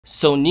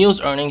So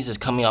NIO's earnings is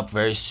coming up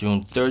very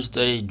soon,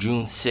 Thursday,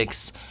 June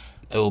 6th.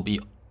 It will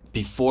be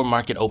before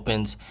market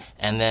opens,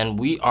 and then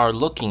we are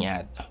looking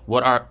at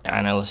what are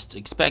analysts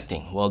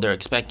expecting. Well, they're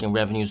expecting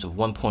revenues of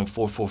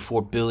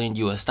 1.444 billion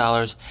US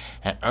dollars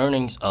and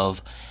earnings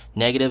of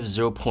negative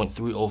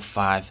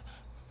 0.305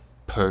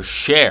 per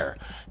share.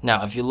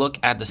 Now, if you look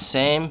at the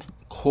same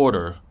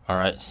quarter,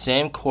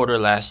 same quarter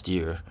last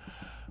year,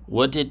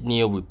 what did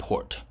NIO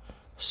report?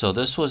 So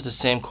this was the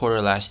same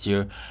quarter last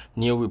year.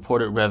 NIO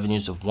reported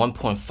revenues of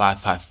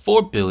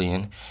 1.554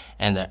 billion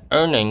and the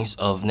earnings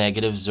of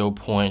negative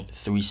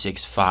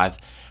 0.365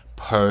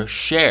 per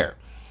share.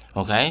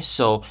 Okay,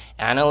 so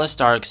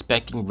analysts are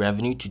expecting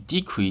revenue to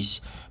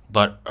decrease,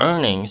 but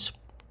earnings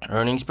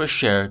per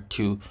share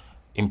to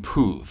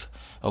improve.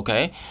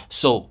 Okay,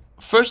 so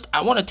first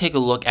I want to take a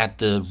look at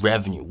the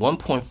revenue,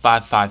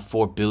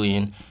 1.554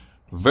 billion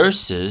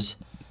versus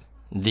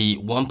the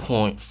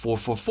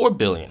 1.444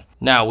 billion.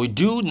 Now, we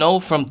do know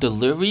from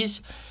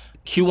deliveries,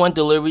 Q1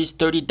 deliveries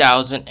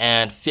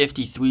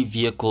 30,053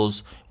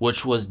 vehicles,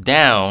 which was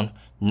down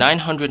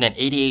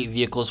 988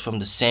 vehicles from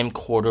the same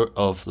quarter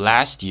of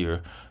last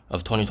year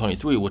of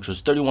 2023, which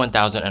was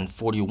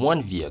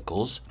 31,041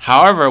 vehicles.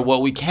 However,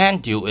 what we can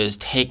do is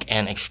take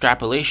an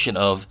extrapolation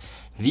of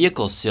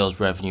vehicle sales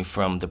revenue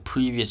from the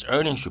previous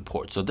earnings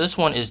report. So this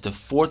one is the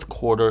fourth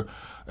quarter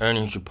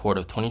earnings report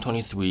of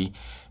 2023.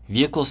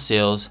 Vehicle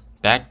sales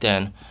back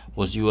then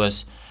was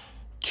US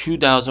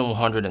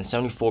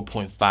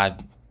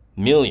 2,174.5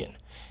 million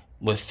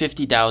with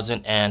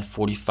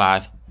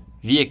 50,045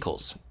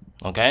 vehicles.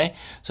 Okay,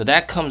 so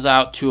that comes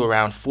out to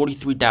around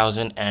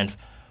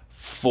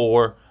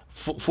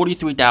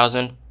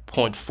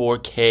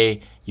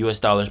 43,000.4K US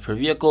dollars per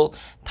vehicle.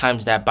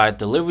 Times that by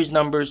deliveries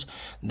numbers,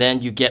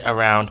 then you get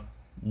around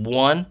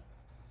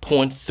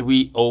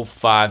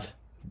 1.305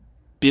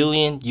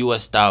 billion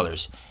US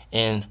dollars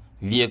in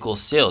vehicle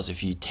sales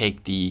if you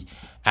take the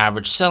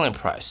average selling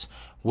price,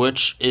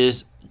 which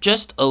is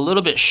just a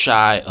little bit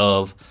shy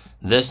of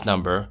this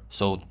number.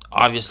 So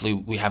obviously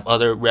we have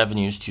other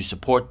revenues to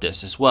support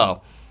this as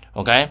well.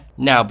 Okay,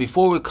 now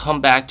before we come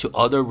back to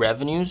other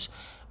revenues,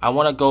 I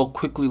want to go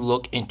quickly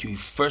look into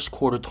first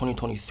quarter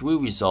 2023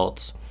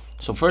 results.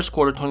 So first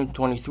quarter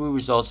 2023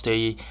 results,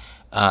 they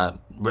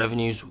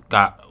revenues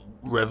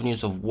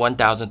of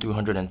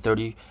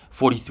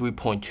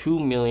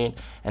 1,343.2 million,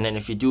 and then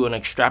if you do an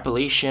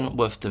extrapolation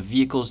with the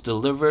vehicles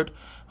delivered,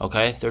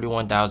 okay,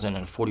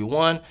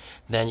 31,041,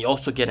 then you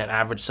also get an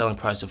average selling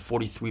price of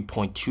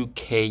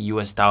 43.2K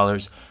US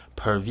dollars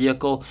per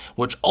vehicle,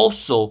 which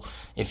also,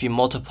 if you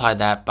multiply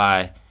that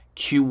by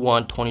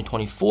Q1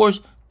 2024's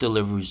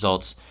delivery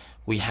results,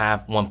 we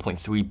have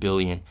 1.3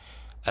 billion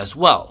as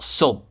well.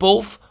 So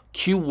both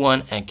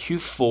Q1 and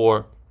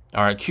Q4,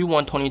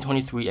 Q1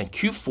 2023 and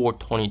Q4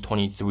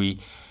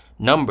 2023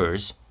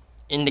 numbers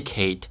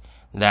indicate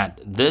that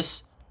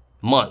this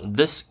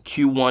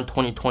Q1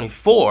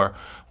 2024,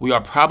 we are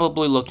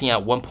probably looking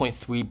at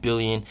 1.3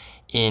 billion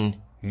in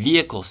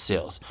vehicle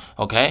sales.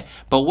 Okay,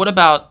 but what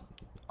about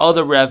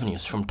other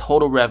revenues from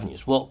total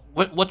revenues? Well,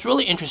 what's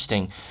really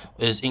interesting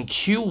is in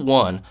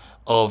Q1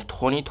 of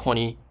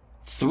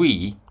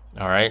 2023,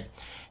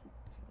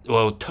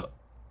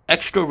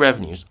 extra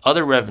revenues,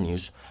 other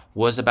revenues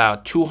was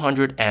about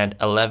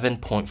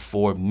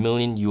 211.4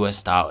 million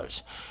US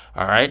dollars.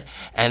 All right,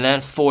 and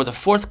then for the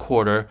fourth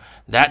quarter,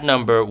 that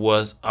number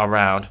was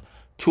around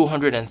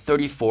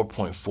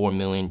 234.4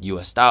 million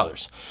US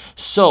dollars.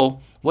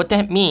 So what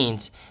that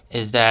means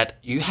is that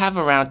you have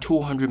around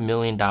 $200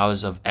 million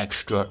of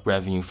extra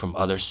revenue from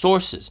other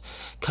sources.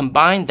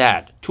 Combine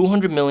that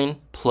 200 million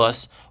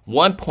plus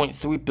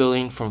 1.3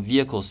 billion from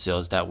vehicle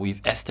sales that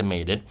we've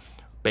estimated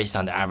based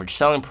on the average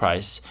selling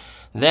price,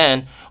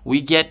 then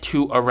we get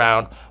to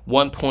around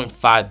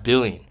 1.5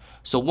 billion.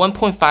 So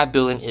 1.5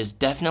 billion is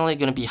definitely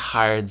going to be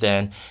higher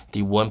than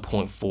the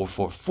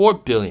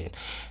 1.444 billion.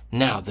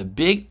 Now, the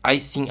big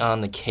icing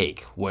on the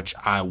cake, which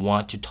I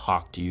want to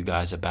talk to you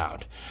guys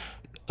about,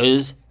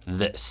 is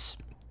this.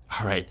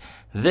 All right,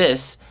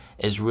 this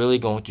is really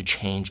going to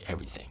change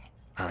everything.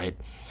 All right,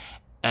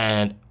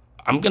 and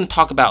I'm going to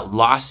talk about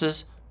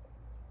losses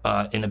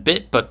in a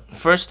bit, but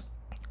first,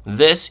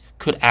 this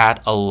could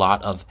add a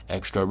lot of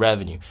extra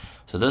revenue.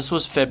 So this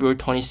was February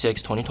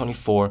 26,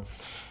 2024.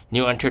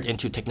 NIO entered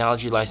into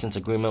technology license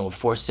agreement with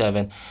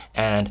 47,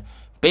 and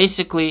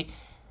basically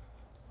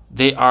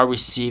they are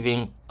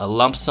receiving a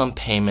lump sum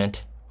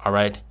payment, all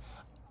right,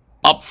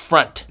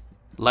 upfront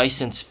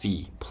license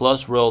fee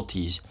plus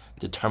royalties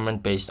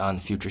determined based on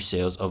future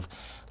sales of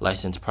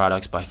licensed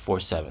products by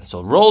 47.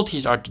 So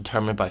royalties are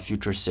determined by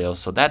future sales,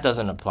 so that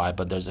doesn't apply,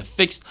 but there's a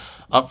fixed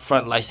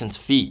upfront license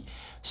fee.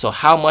 So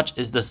how much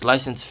is this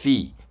license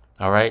fee?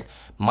 All right,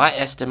 my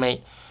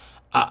estimate,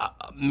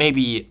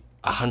 maybe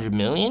 100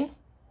 million.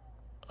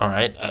 All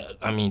right,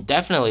 I mean,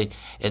 definitely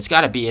it's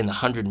got to be in the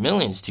 100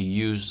 millions to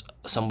use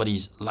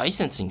somebody's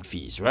licensing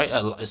fees, right?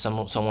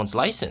 Someone's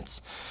license.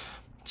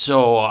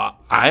 So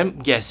I'm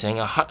guessing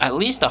at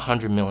least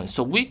 100 million.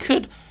 So we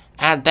could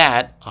add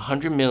that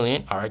 100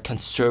 million, all right,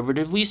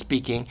 conservatively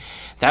speaking,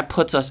 that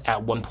puts us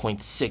at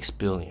 1.6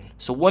 billion.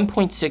 So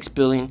 1.6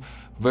 billion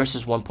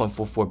versus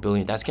 1.44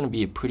 billion, that's going to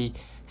be a pretty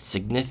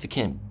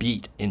significant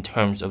beat in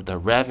terms of the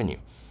revenue.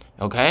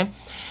 Okay,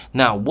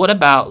 now what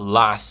about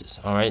losses?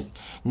 All right,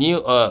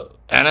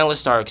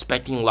 analysts are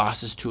expecting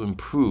losses to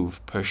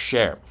improve per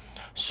share.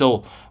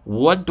 So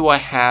what do I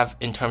have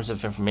in terms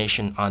of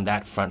information on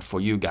that front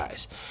for you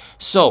guys?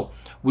 So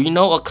we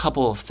know a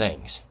couple of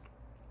things.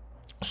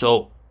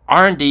 So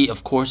R&D,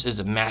 of course,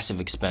 is a massive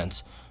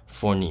expense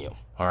for NIO.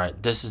 All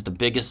right, this is the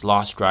biggest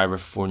loss driver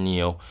for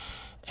NIO.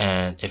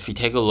 And if you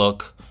take a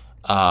look,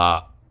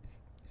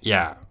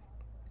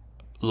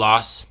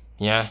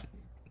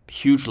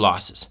 huge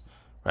losses,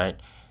 right?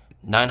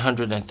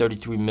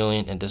 933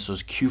 million, and this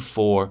was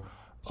Q4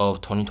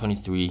 of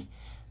 2023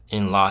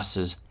 in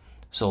losses.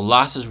 So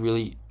losses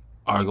really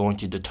are going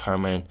to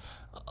determine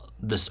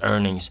this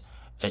earnings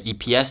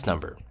EPS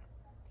number.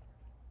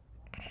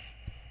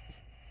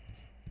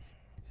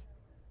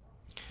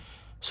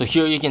 So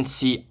here you can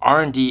see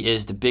R&D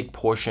is the big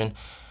portion.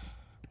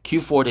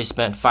 Q4 they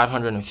spent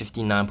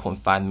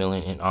 559.5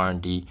 million in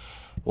R&D.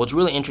 What's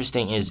really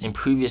interesting is in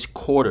previous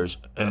quarters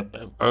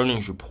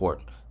earnings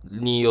report,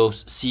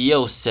 NIO's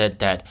CEO said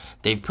that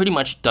they've pretty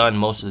much done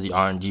most of the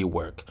R&D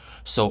work.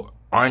 So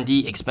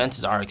R&D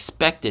expenses are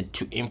expected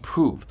to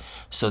improve.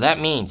 So that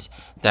means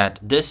that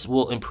this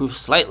will improve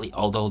slightly,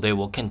 although they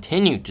will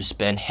continue to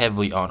spend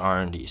heavily on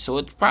R&D. So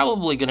it's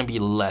probably going to be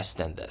less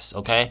than this,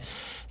 okay?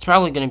 It's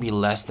probably going to be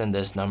less than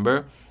this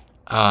number.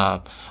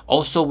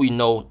 Also, we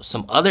know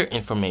some other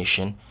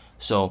information.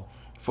 So,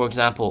 for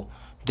example,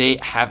 they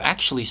have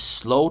actually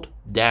slowed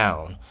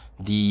down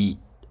the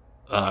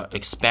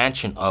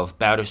expansion of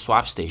battery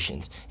swap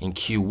stations in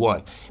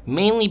Q1,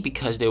 mainly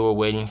because they were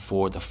waiting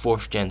for the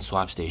 4th gen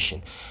swap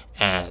station.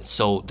 And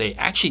so they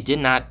actually did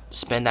not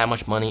spend that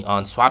much money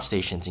on swap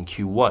stations in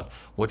Q1,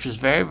 which was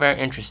very, very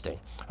interesting.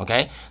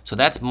 Okay, so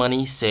that's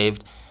money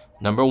saved,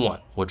 number one,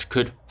 which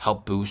could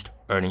help boost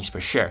earnings per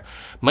share.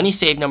 Money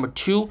saved number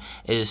two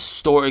is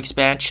store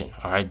expansion.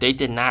 All right, they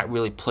did not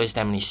really place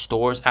that many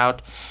stores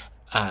out,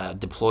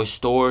 deploy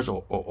stores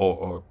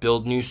or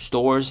build new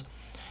stores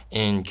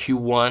in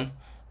Q1,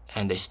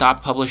 and they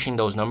stopped publishing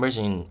those numbers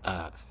in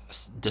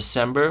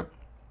December.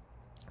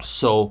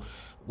 So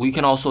we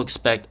can also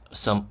expect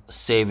some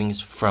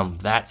savings from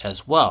that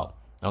as well.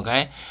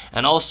 Okay,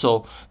 and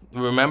also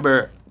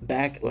remember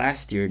back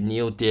last year,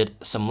 NIO did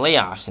some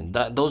layoffs, and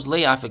those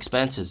layoff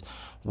expenses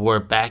were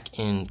back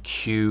in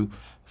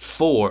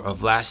Q4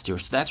 of last year.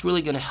 So that's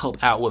really going to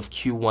help out with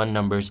Q1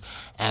 numbers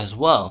as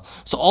well.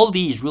 So all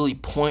these really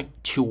point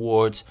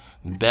towards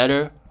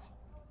better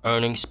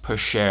earnings per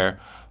share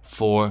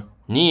for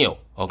NIO.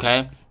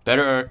 Okay,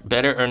 better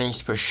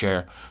earnings per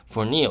share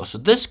for NIO. So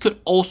this could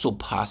also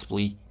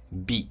possibly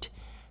beat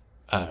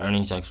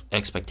earnings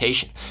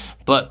expectation.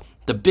 But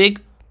the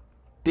big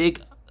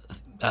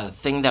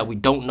thing that we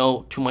don't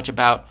know too much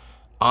about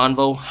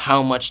Onvo,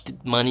 how much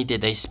money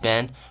did they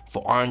spend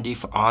for R&D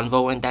for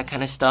Onvo and that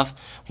kind of stuff.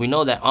 We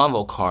know that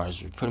Onvo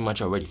cars are pretty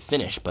much already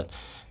finished, but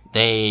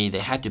they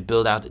had to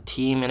build out the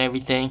team and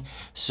everything.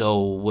 So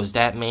was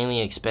that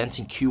mainly expense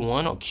in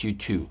Q1 or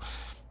Q2?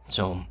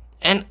 So,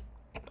 and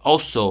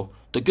also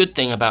the good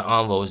thing about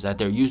Onvo is that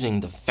they're using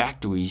the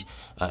factory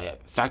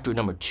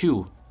number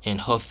 2 in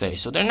Hefei.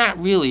 So they're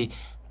not really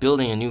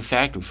building a new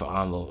factory for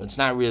Onvo. It's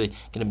not really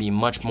going to be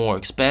much more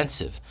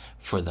expensive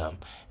for them.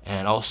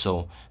 And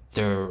also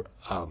their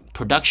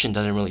production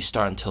doesn't really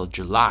start until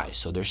July.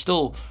 So they're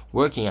still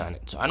working on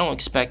it. So I don't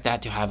expect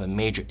that to have a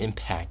major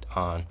impact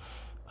on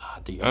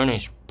the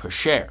earnings per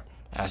share,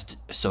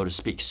 so to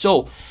speak.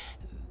 So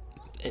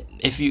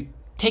if you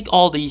take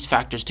all these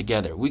factors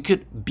together, we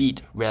could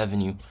beat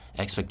revenue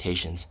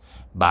expectations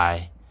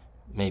by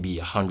maybe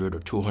 100 or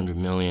 200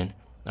 million.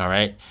 All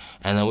right,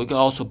 and then we could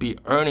also beat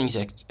earnings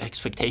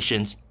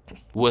expectations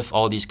with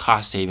all these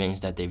cost savings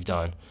that they've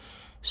done.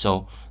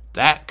 So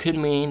that could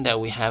mean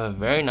that we have a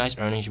very nice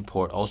earnings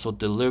report. Also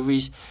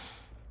deliveries,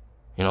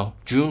 you know,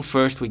 June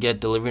 1st we get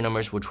delivery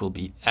numbers, which will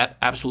be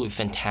absolutely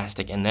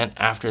fantastic. And then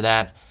after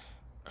that,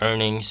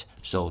 earnings.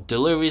 So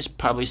deliveries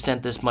probably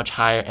sent this much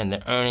higher, and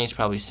the earnings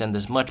probably sent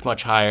this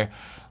much higher,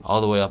 all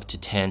the way up to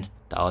 $10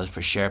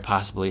 per share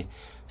possibly.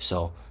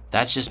 So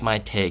that's just my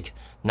take,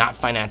 not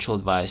financial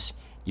advice.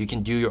 You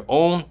can do your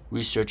own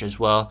research as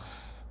well,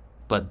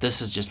 but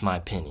this is just my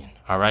opinion.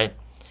 All right,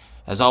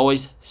 as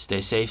always,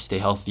 stay safe, stay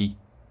healthy.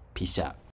 Peace out.